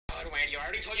Randy. I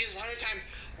already told you this 100 times.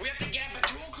 We have to get up at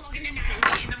 2 o'clock in the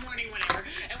night, in the morning, whatever,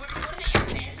 and we're going to go to the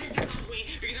airport Zimbabwe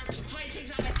because our flight takes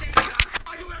off at 6 o'clock.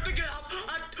 I do have to get up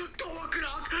at 2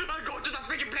 o'clock and go to the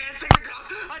freaking plane at 6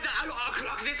 o'clock. I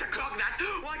o'clock this, o'clock that.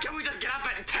 Why can't we just get up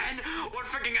at 10 or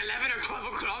freaking 11 or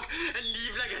 12 o'clock and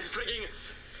leave like at freaking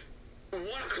 1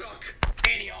 o'clock?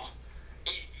 Anyhow.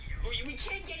 We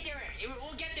can't get there.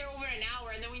 We'll get there over an hour,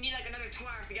 and then we need like another 2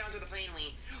 hours to get onto the plane.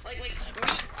 We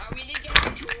need to get up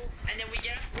at 2, and then we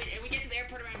get to the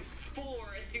airport around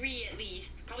 3 at least,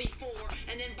 probably 4,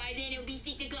 and then by then it'll be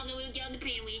 6 o'clock, and we'll get on the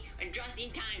plane. And just in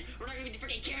time. We're not gonna be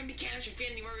freaking Karen Buchanan or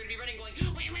Finley. We're gonna be running, going,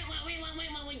 wait, we're gonna be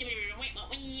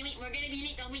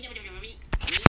late.